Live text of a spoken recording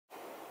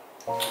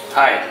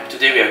Hi,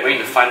 today we are going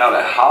to find out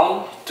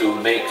how to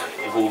make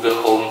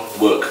Google Home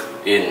work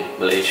in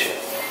Malaysia.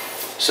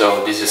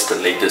 So this is the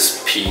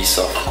latest piece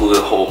of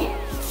Google Home,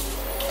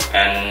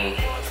 and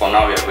for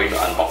now we are going to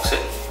unbox it.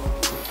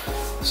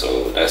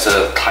 So there's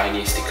a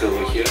tiny sticker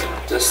over here,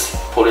 just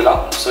pull it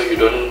out so you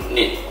don't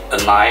need a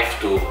knife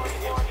to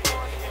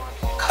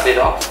cut it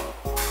off.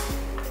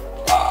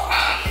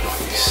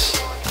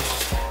 Nice.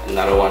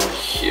 Another one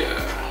here.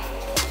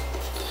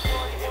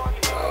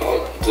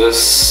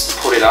 Just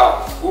pull it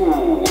out.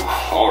 Ooh,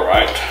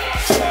 alright,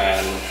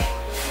 and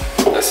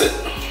that's it.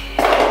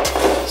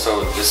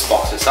 So this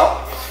box is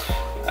out,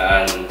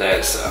 and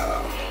there's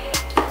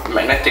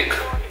magnetic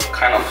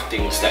kind of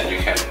things that you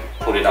can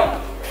pull it out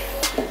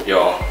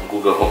your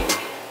Google Home.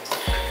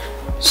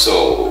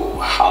 So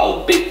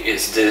how big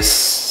is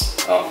this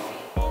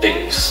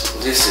things?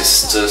 This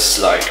is just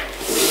like,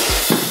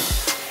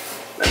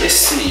 let me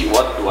see,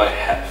 what do I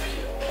have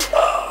here?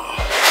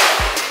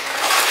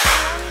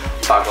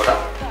 Pagoda,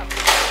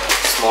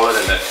 smaller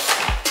than that,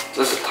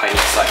 just a tiny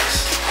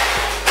size.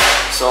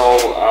 So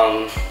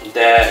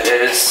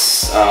there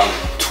is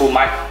two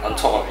mics on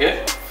top of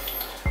here,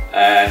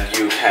 and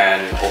you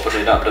can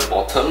open it up the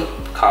bottom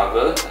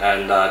cover,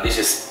 and this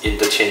is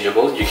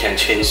interchangeable. You can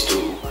change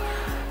to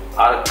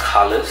other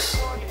colors,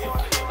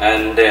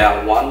 and there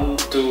are 1,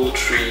 2,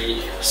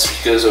 3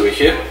 speakers over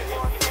here,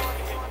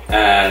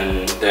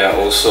 and there are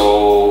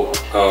also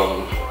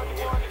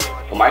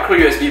a micro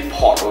USB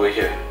port over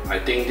here. I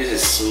think this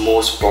is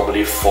most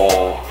probably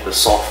for the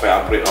software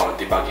upgrade or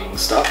debugging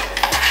stuff.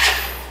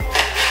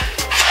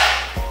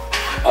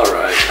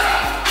 Alright,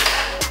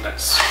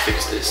 let's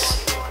fix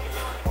this.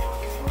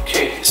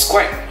 Okay, it's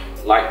quite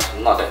light,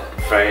 not that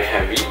very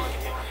heavy.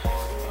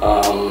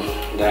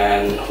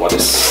 Then what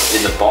is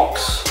in the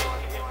box?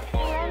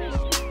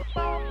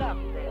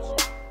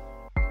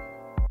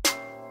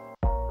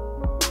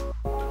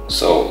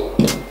 So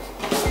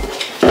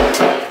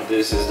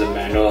this is the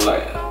manual,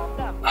 like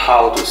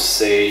how to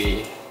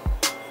say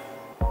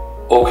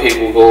OK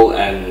Google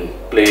and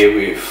play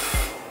with,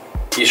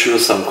 issue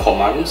some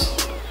commands.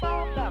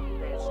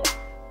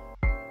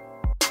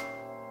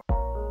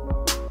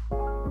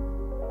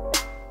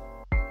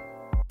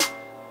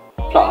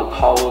 Plug the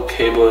power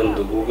cable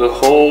into Google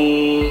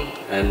Home,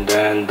 and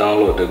then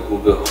download the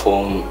Google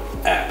Home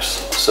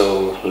apps.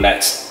 So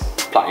let's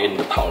plug in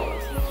the power.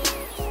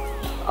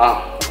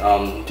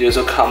 They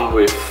also come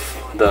with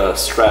the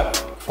strap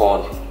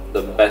for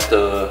the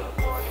better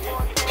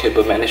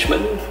cable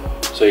management,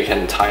 so you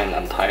can tie and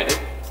untie it.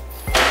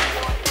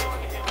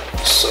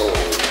 So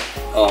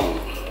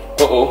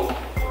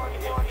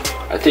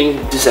I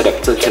think this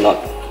adapter cannot,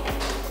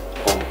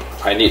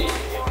 I need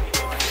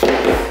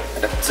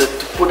adapter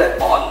to put that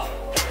on.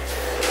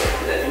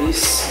 Let me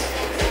see.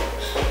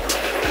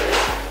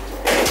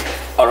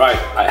 Alright,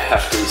 I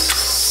have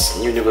this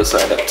universal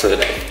adapter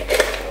that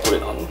put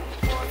it on,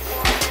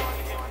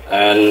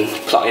 and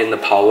plug in the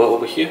power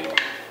over here.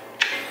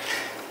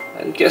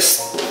 And I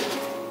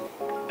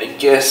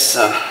guess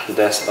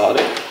that's about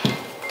it.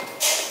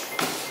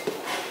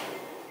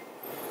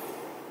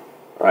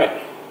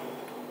 Right,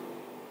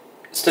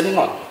 it's turning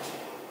on,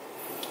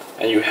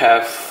 and you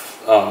have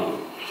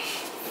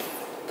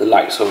the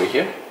lights over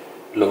here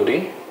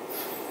loading,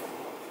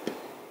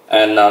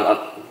 and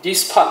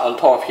this part on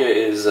top here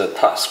is a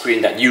touch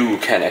screen that you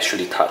can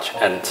actually touch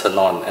and turn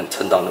on and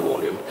turn down the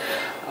volume.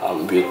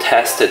 We'll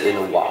test it in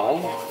a while.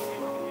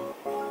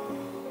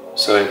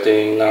 So I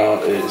think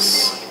now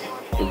is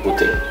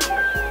inputting.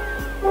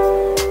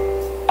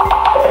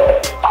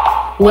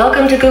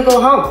 Welcome to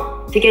Google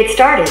Home. To get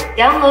started,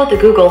 download the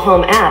Google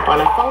Home app on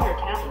a phone or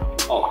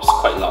tablet. Oh, it's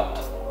quite loud.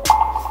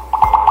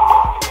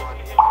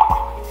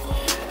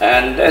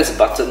 And there's a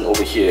button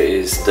over here,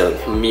 is the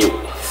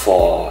mute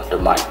for the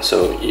mic.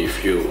 So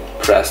if you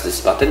press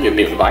this button, you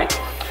mute the mic.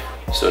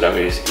 So that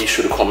means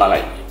issue the command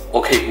like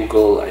OK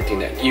Google. I think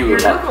that you will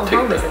not take the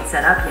Google Home isn't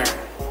set up yet.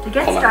 To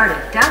get command. started,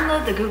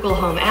 download the Google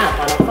Home app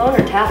on a phone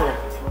or tablet.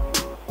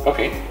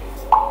 Okay,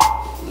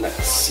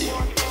 let's see.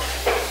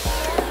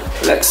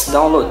 Let's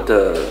download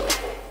the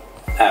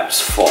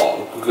apps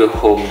for Google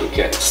Home to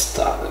get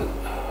started.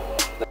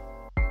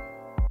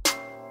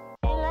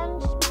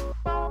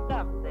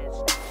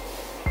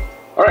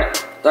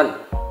 Alright, done.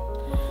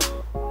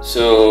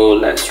 So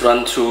let's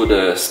run through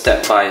the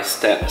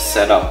step-by-step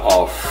setup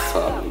of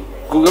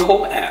Google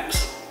Home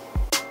apps.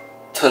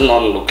 Turn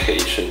on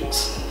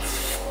locations,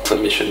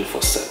 permission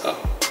for setup.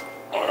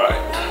 Alright.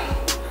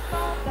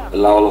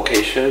 Allow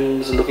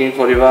locations, looking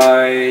for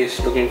device,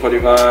 looking for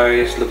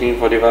device, looking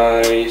for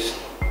device.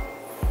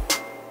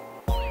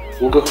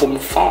 Google Home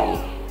found.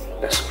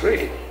 That's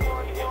great.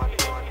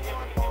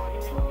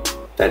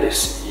 That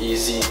is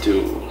easy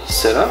to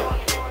set up.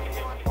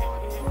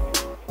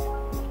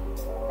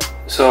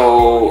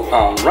 So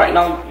right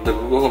now the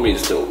Google Home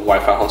is the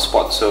Wi-Fi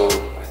hotspot, so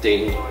I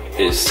think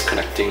it's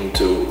connecting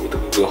to the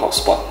Google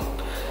hotspot.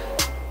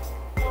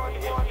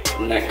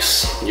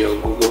 Next,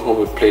 your Google Home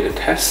will play the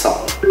test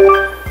sound.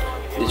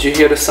 Did you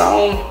hear the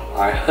sound?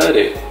 I heard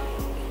it.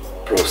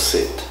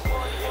 Proceed.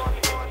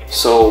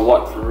 So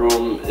what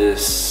room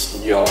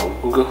is your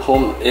Google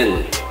Home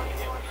in?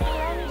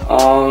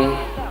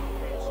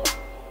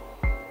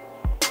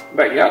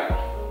 Backyard.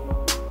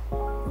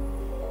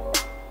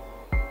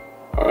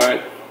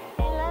 Alright.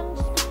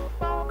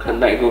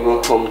 Connect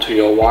Google Home to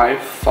your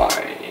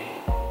Wi-Fi.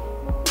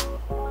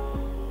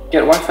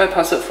 Get Wi-Fi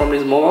password from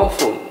this mobile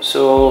phone.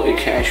 So it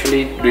can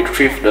actually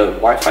retrieve the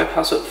Wi-Fi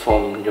password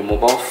from your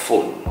mobile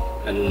phone.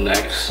 And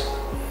next,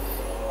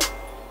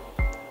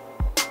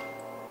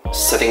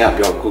 setting up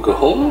your Google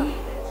Home.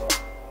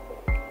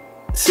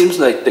 Seems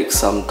like it takes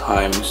some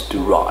time to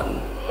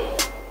run.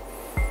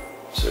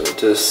 So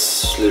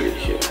just leave it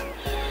here.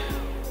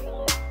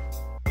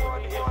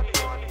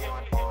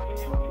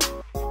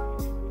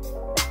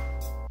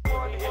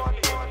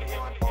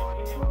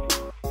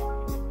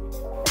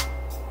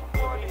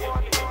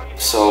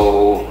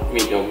 So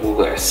meet your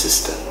Google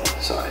Assistant.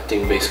 So I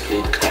think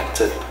basically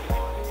connected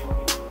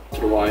to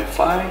the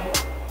Wi-Fi.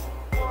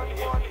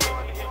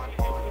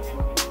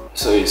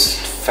 So it's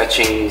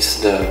fetching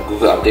the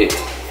Google update.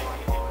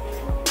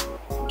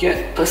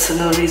 Get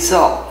personal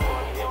result.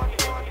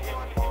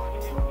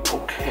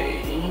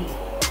 Okay.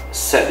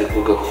 Set the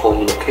Google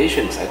Home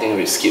locations. I think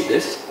we skip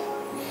this.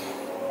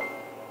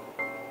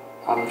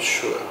 I'm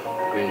sure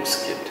we're going to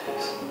skip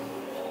this.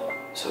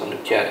 So I'm going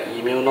to get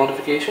email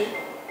notification.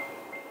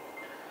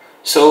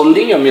 So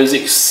link your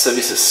music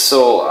services.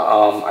 So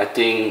I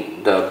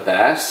think the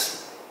best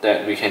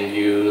that we can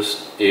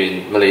use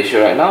in Malaysia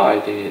right now,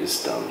 I think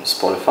is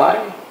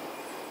Spotify.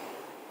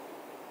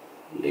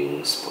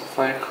 Link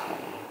Spotify.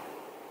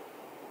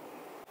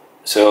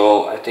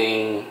 So I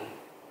think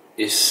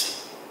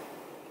it's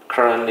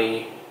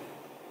currently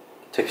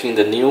taking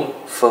the new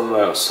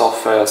firmware or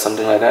software or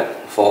something like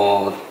that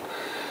for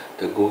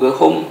the Google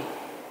Home.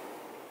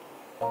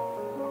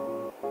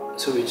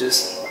 So we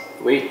just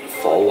wait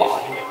for a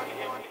while.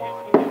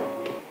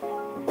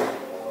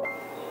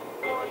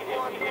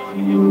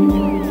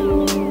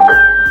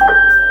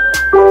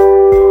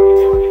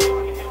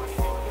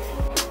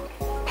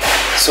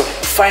 So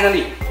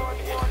finally,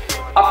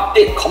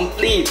 update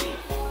complete.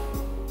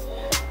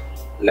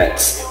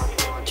 Let's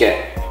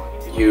get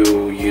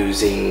you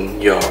using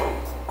your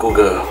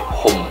Google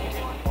Home.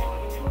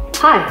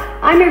 Hi,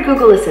 I'm your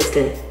Google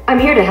Assistant. I'm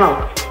here to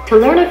help. To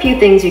learn a few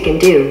things you can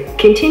do,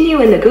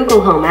 continue in the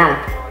Google Home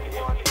app.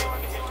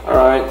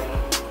 Alright,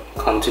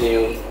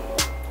 continue.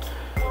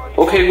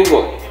 Okay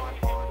Google,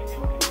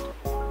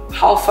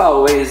 how far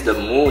away is the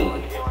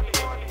moon?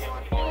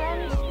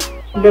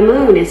 The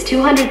moon is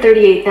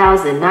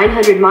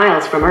 238,900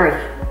 miles from Earth.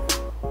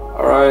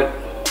 Alright.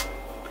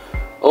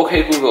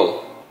 Okay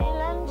Google,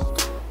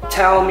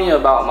 tell me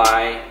about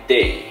my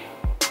day.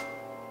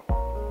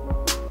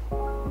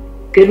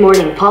 Good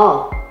morning,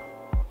 Paul.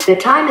 The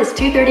time is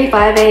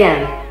 2:35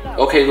 a.m.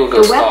 Okay Google,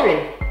 The stop.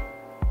 weather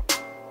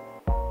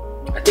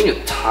I think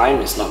the time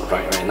is not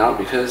right now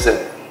because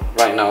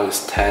right now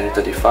it's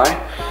 10:35.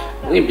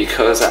 I think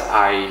because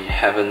I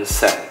haven't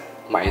set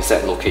my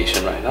exact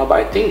location right now, but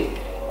I think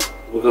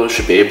Google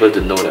should be able to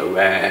know that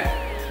where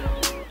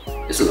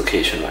is the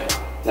location right now.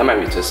 Then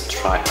maybe just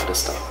try other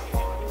stuff.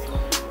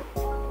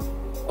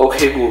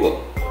 Okay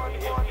Google,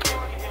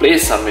 play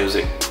some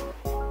music.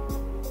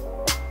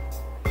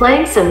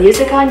 Playing some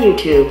music on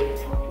YouTube.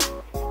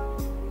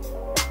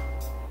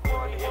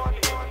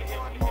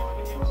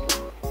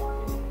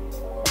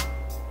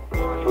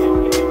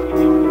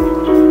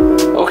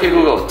 Okay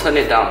Google, turn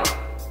it down.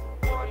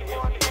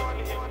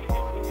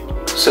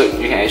 So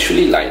you can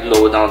actually like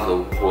lower down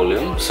the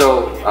volume.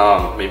 So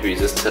maybe you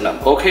just turn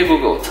up. Okay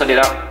Google, turn it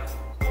up.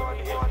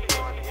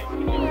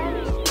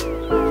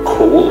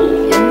 Cool.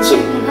 So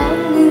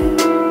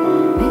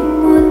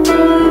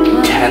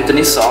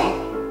Cantonese song,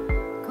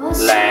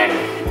 lang.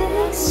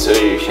 So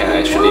you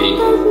can actually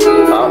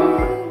up,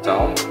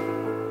 down.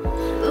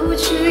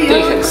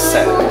 Then you can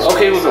set.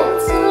 Okay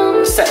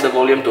Google, set the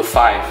volume to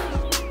 5.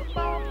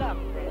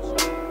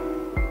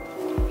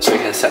 So you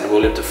can set the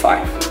volume to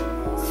 5.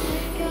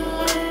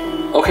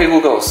 Okay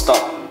Google,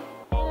 stop.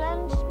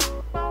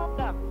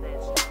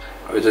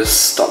 I will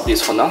just stop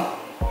this for now.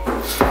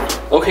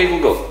 Okay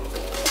Google,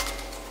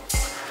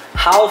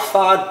 how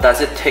far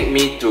does it take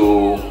me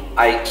to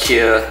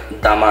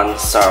Ikea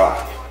Damansara?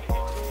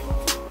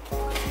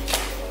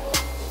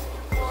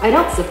 I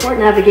don't support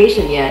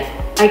navigation yet.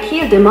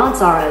 Ikea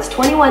Damansara is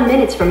 21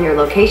 minutes from your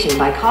location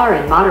by car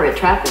in moderate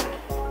traffic.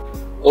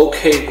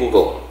 Okay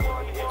Google,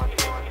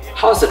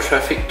 how's the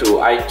traffic to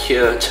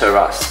Ikea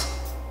Cheras?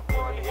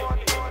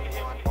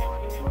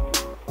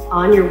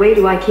 On your way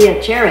to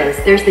Ikea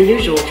Cheras, there's the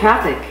usual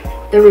traffic.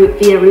 The route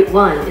via Route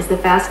 1 is the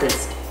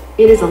fastest.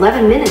 It is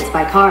 11 minutes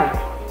by car.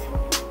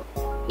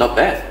 Not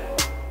bad.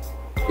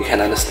 You can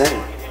understand.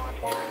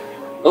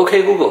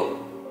 Okay Google,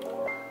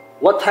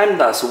 what time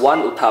does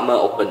One Utama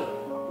open?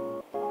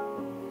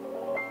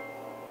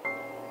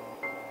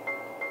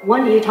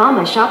 One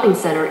Utama shopping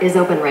center is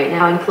open right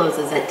now and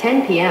closes at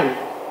 10 p.m.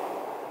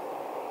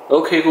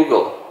 Okay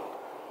Google,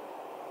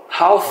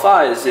 how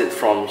far is it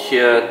from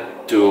here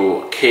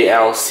to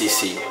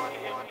KLCC?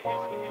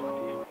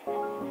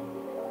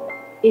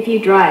 If you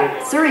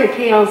drive, Surrey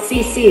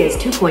KLCC is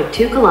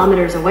 2.2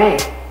 kilometers away.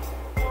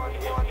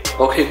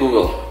 Okay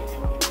Google,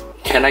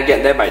 can I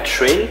get there by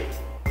train?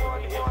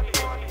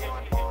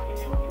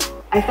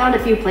 I found a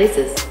few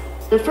places.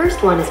 The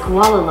first one is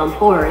Kuala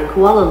Lumpur in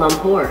Kuala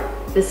Lumpur.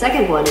 The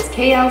second one is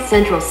KL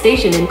Central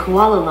Station in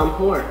Kuala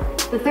Lumpur.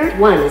 The third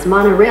one is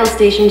Monorail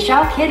Station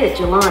Shau Kidit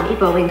Jalan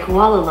Ipoh in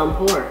Kuala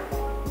Lumpur.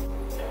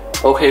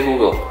 Okay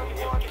Google,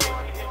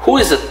 who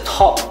is the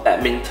top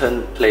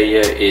badminton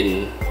player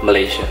in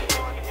Malaysia?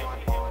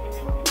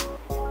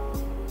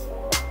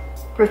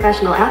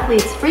 Professional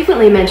athletes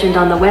frequently mentioned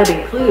on the web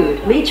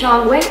include Lee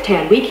Chong Wei,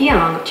 Tan Wee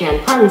Kiang, Chan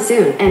Peng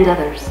Soon, and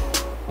others.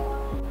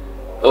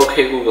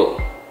 Okay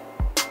Google,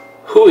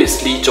 who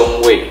is Lee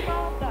Chong Wei?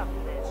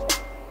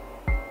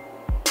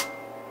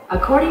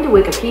 According to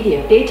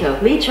Wikipedia data,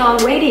 Lee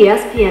Chong Wei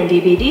DSPN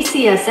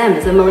DBDCSM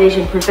is a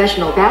Malaysian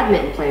professional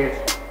badminton player.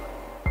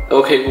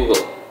 Okay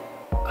Google,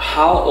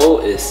 how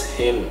old is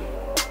him?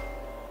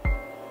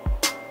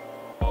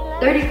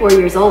 34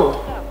 years old.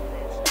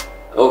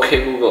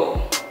 Okay Google,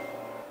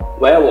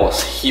 where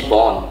was he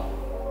born?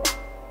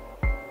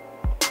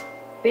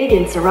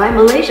 Damansara,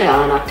 Malaysia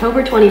on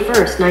October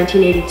 21st,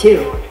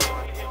 1982.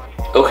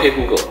 Okay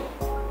Google,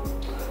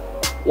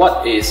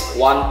 what is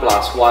 1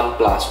 plus 1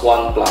 plus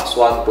 1 plus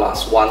 1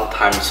 plus 1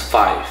 times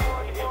 5?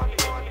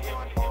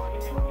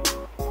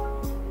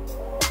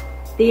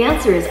 The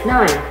answer is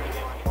 9.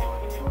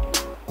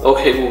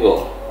 Okay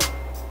Google,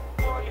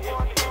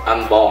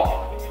 I'm bored.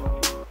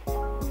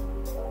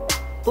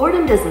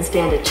 Boredom doesn't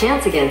stand a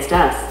chance against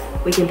us.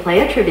 We can play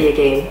a trivia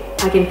game,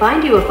 I can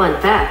find you a fun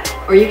fact,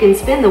 or you can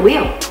spin the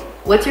wheel.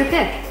 What's your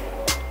pick?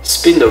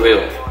 Spin the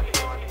wheel.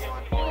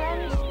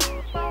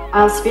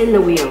 I'll spin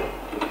the wheel.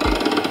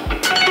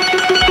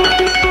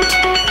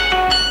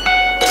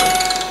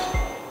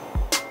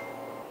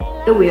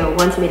 The wheel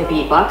wants me to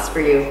beatbox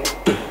for you.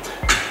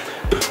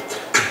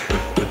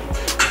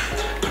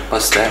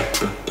 What's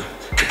that?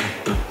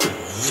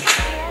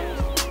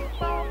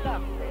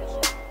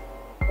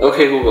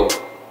 Okay Google,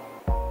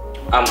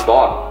 I'm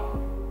bored.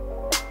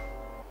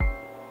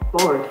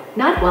 Bored?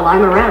 Not while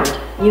I'm around.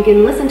 You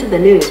can listen to the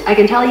news, I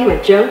can tell you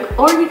a joke,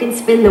 or you can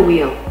spin the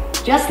wheel.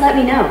 Just let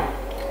me know.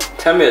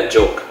 Tell me a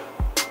joke.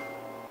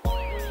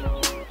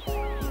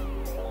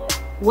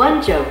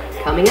 One joke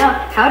coming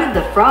up. How did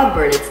the frog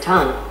burn its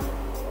tongue?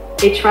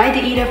 It tried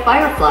to eat a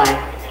firefly.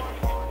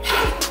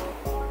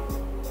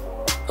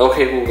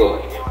 Okay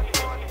Google,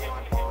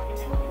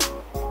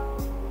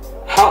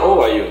 how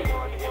old are you?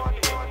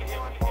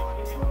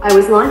 I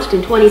was launched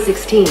in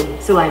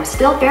 2016, so I'm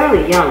still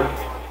fairly young.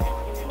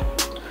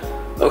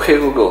 Okay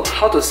Google,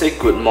 how to say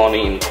good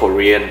morning in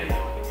Korean?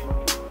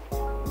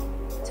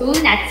 좋은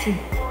아침.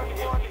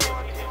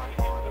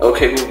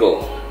 Okay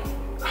Google,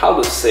 how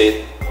to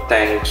say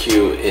thank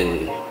you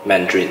in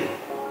Mandarin?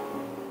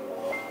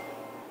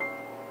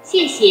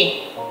 谢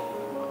谢.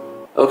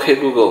 Okay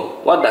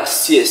Google, what does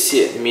谢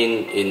谢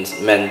mean in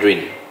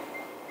Mandarin?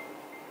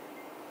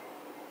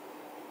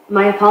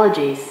 My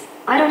apologies.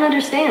 I don't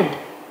understand.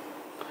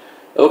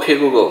 Okay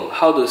Google,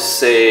 how to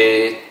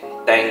say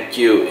thank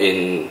you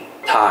in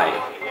Thai?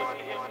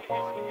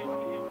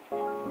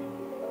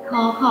 ข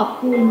อขอบ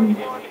คุณ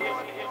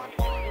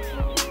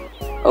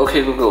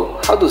Okay Google,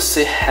 how to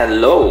say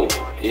hello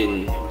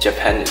in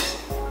Japanese?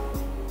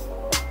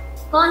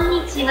 こん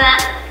にちは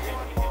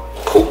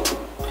Cool.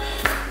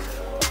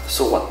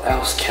 So what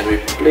else can we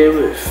play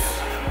with?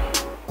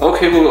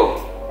 Okay Google,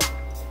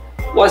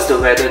 what's the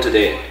weather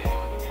today?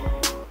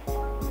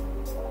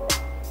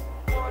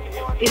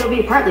 It'll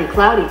be partly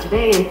cloudy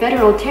today in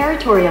Federal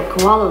Territory of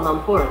Kuala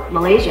Lumpur,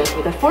 Malaysia,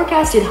 with a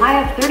forecasted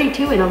high of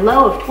 32 and a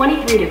low of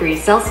 23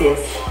 degrees Celsius.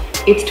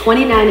 It's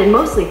 29 and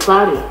mostly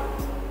cloudy.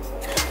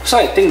 So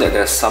I think that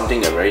there's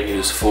something that's very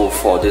useful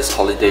for this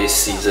holiday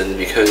season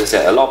because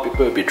a lot of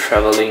people will be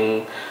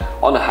traveling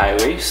on the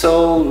highway.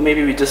 So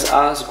maybe we just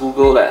ask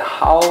Google like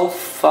how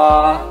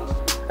far,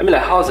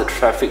 how is the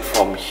traffic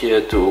from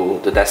here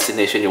to the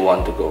destination you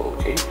want to go,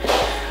 okay?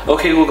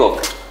 Okay Google,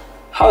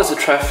 how is the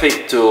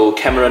traffic to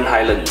Cameron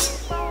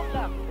Highlands?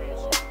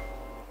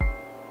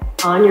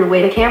 On your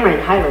way to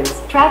Cameron Highlands,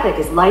 traffic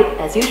is light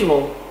as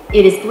usual.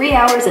 It is 3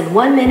 hours and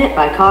 1 minute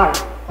by car.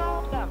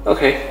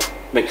 Okay,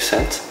 makes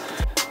sense.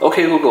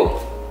 Okay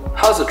Google,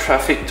 how's the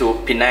traffic to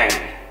Penang?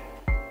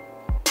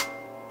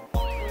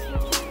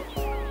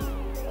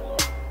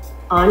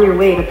 On your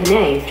way to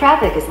Penang,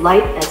 traffic is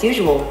light as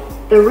usual.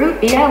 The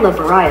route via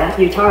Labaraya,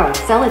 Utara,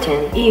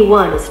 Selaton,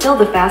 E1 is still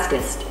the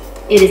fastest.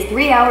 It is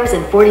 3 hours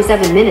and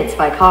 47 minutes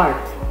by car.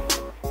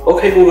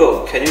 Okay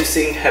Google, can you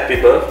sing Happy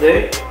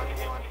Birthday?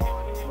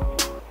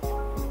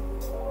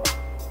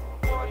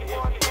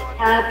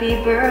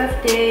 Happy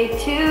birthday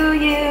to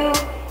you.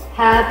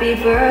 Happy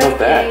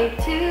birthday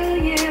to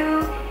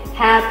you.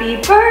 Happy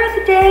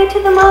birthday to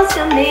the most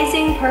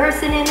amazing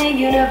person in the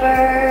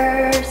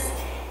universe.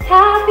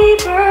 Happy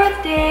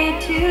birthday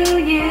to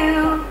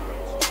you.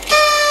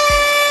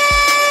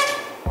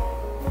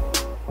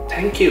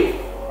 Thank you.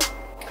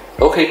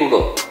 Okay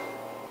Google,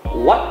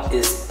 what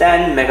is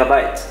 10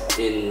 megabytes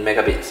in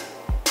megabits?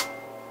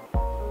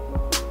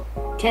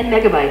 10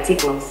 megabytes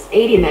equals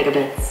 80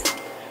 megabits.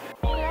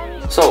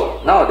 So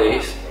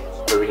nowadays,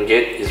 the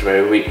ringgit is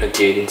very weak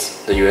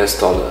against the US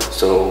dollar.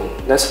 So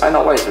let's find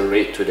out what is the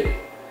rate today.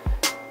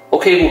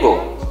 Okay Google,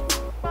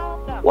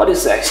 what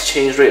is the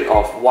exchange rate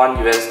of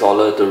 $1 US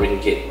to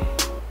ringgit?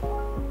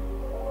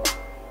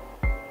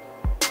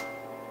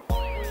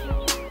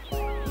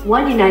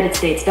 One United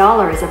States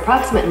dollar is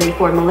approximately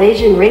 4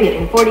 Malaysian ringgit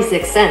and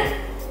 46 cents.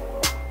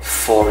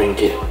 4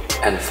 ringgit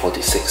and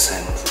 46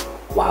 cents.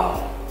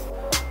 Wow.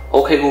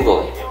 Okay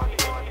Google,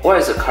 what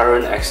is the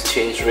current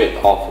exchange rate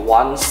of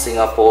 1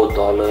 Singapore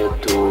dollar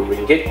to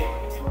ringgit?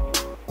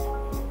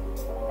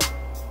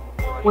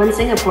 1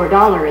 Singapore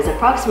dollar is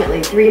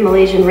approximately 3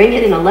 Malaysian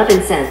ringgit and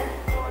 11 cents.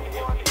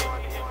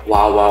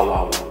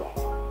 Wow.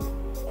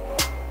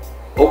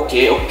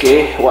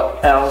 Okay, what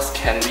else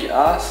can we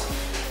ask?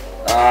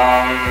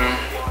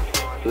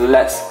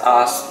 Let's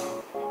ask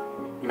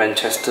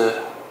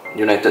Manchester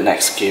United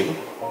next game.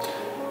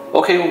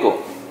 Okay Google,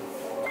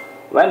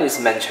 when is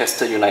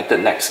Manchester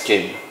United next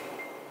game?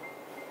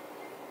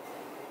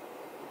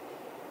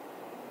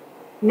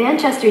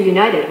 Manchester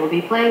United will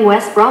be playing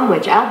West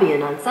Bromwich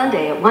Albion on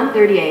Sunday at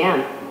 1:30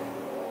 AM.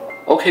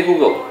 Okay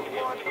Google,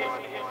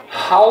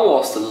 how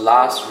was the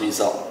last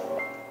result?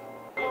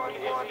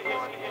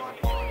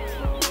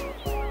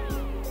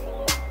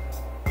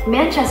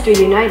 Manchester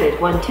United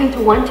won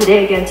 2-1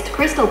 today against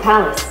Crystal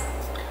Palace.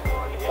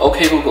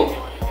 Okay Google,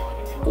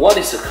 what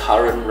is the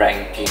current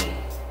ranking?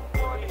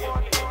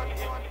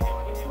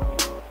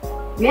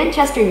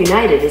 Manchester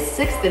United is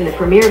 6th in the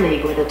Premier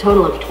League with a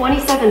total of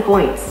 27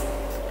 points.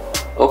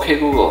 Okay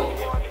Google,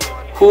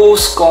 who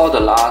scored the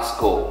last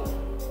goal?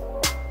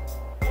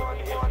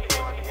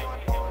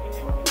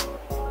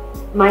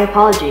 My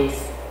apologies,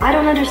 I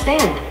don't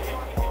understand.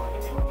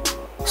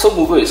 So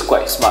Google is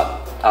quite smart.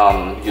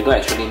 You don't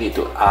actually need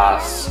to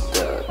ask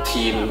the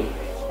team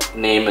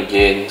name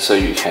again, so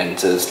you can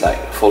just like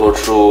follow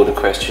through the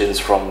questions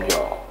from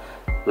your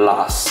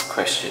last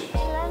question.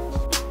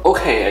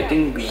 Okay, I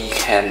think we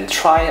can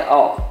try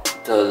out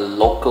the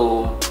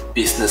local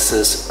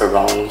businesses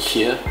around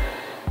here.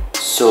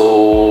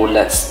 So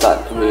let's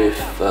start with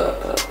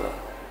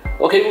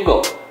okay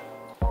Google.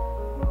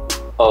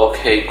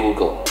 Okay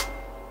Google,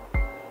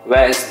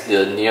 where is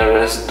the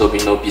nearest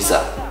Dominos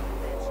Pizza?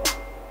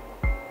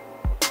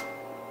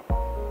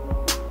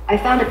 I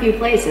found a few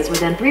places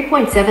within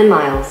 3.7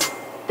 miles.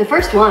 The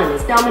first one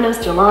is Dominos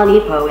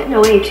Ipoh at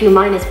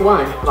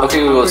NOA2-1. Okay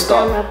Google,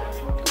 stop.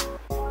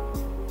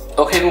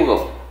 Okay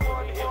Google,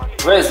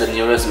 where is the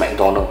nearest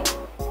McDonald's?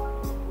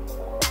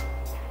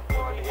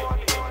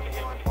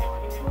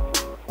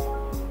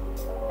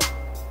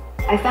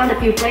 I found a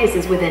few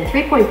places within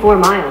 3.4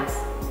 miles.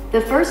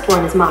 The first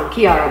one is Mont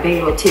Kiara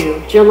Baywa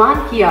 2,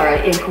 Jalan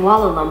Kiara in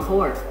Kuala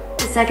Lumpur.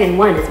 The second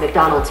one is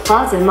McDonald's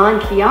Plaza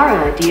Mont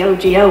Kiara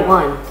DOGO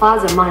 1,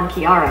 Plaza Mont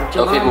Kiara,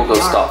 Jalan Okay Google,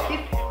 Kiara. stop.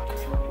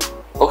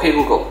 Okay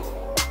Google,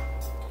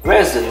 where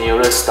is the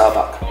nearest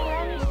Starbucks?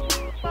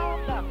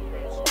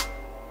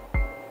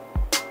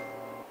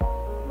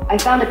 I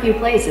found a few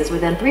places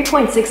within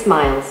 3.6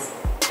 miles.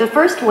 The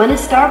first one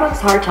is Starbucks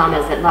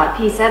Hartamas at Lot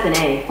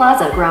P7A,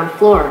 Plaza Ground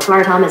Floor,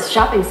 Hartamas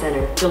Shopping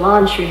Center,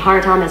 Jalan Sri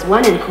Hartamas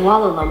 1 in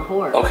Kuala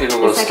Lumpur. Okay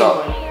Google,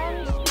 stop.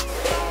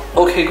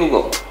 Okay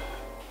Google,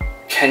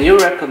 can you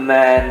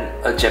recommend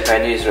a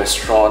Japanese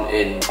restaurant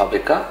in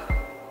Publika?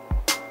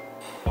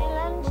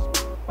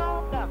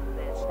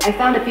 I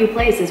found a few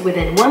places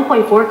within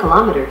 1.4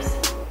 kilometers.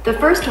 The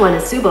first one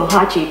is Subo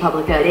Hachi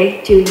Publika at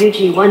A2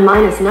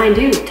 UG1-9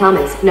 Du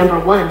Thomas, number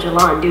 1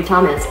 Jalan Du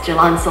Thomas,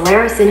 Jalan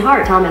Solaris in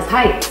Hart Thomas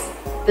Heights.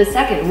 The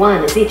second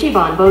one is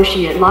Ichiban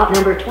Boshi at lot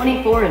number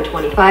 24 and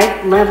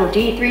 25, level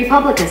D3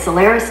 Publika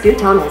Solaris Du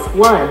Thomas,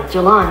 1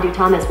 Jalan Du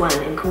Thomas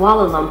 1 in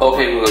Kuala Lumpur.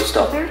 Okay Google,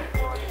 stop.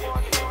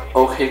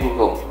 Okay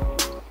Google,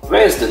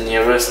 where is the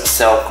nearest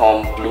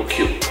Cellcom Blue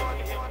Cube?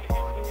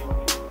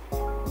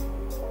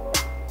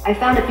 I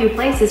found a few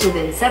places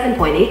within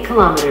 7.8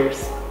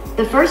 kilometers.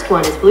 The first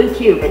one is Blue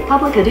Cube at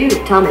Publika Du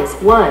Thomas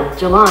 1,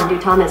 Jalan Du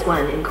Thomas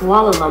 1 in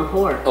Kuala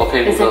Lumpur.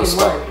 Okay the Google, second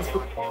stop. one is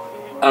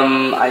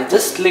I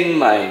just linked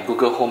my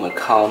Google Home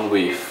account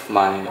with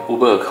my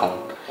Uber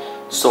account.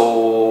 So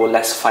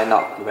let's find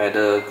out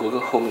whether Google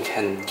Home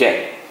can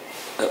get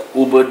an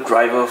Uber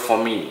driver for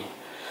me.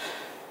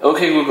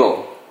 Okay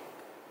Google,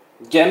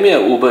 get me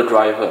an Uber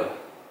driver.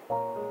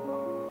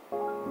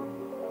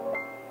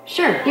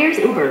 Sure, here's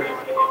Uber.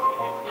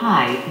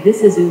 Hi,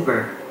 this is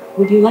Uber.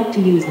 Would you like to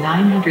use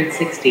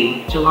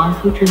 960 Jalan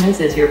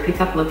Putranas as your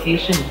pickup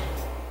location?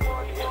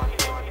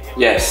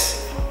 Yes.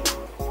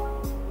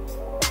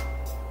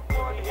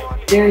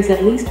 There is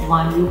at least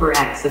one Uber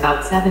X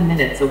about 7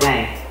 minutes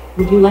away.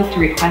 Would you like to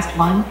request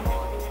one?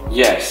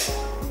 Yes.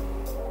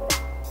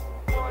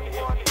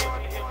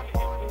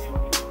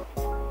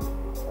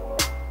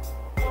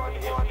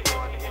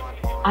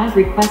 I've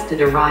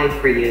requested a ride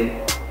for you.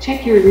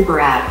 Check your Uber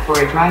app for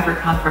a driver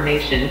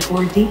confirmation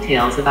or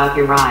details about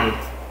your ride.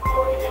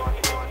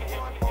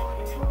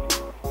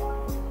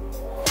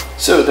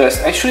 So there's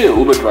actually an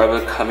Uber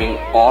driver coming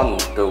on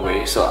the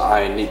way, so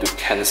I need to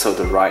cancel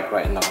the ride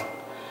right now.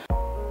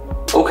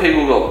 Okay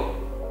Google,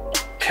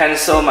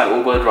 cancel my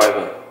Uber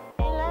driver.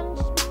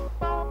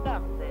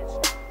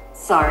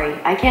 Sorry,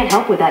 I can't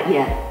help with that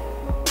yet.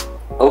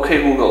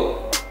 Okay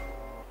Google,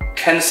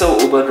 cancel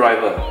Uber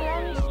driver.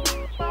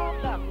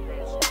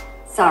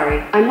 Sorry,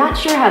 I'm not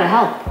sure how to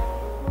help.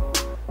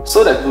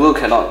 So that Google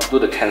cannot do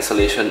the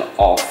cancellation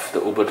of the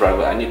Uber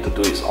driver, I need to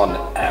do it on the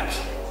app.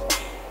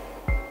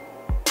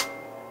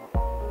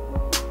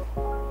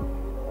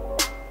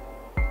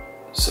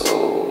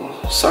 So,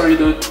 sorry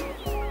dude,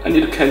 I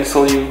need to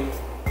cancel you.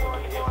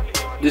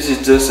 This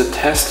is just a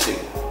testing.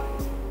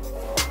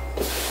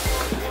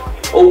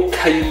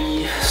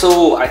 Okay,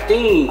 so I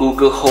think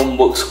Google Home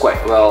works quite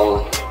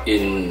well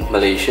in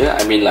Malaysia.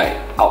 I mean like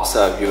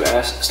outside of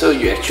US. So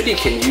you actually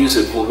can use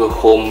a Google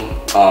Home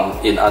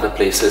in other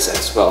places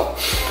as well.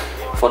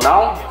 For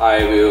now,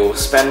 I will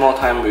spend more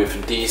time with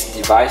this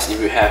device. If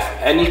you have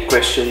any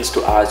questions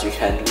to ask, you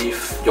can leave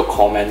your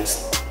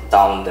comments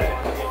down there,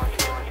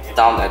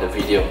 down at the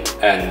video.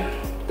 And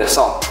that's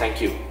all.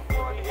 Thank you.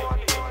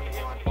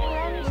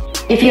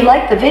 If you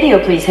like the video,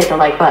 please hit the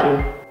like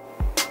button.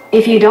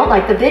 If you don't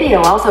like the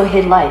video, also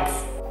hit likes.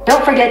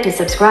 Don't forget to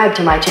subscribe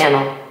to my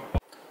channel.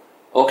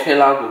 Okay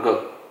lah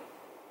Google.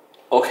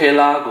 Okay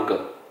lah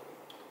Google.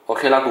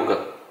 Okay lah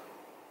Google.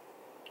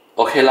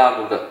 Okay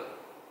lah Google.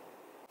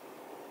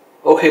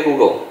 Okay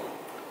Google.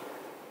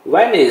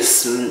 When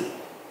is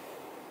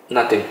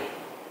nothing?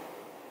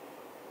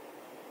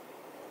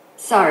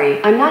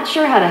 Sorry, I'm not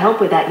sure how to help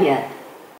with that yet.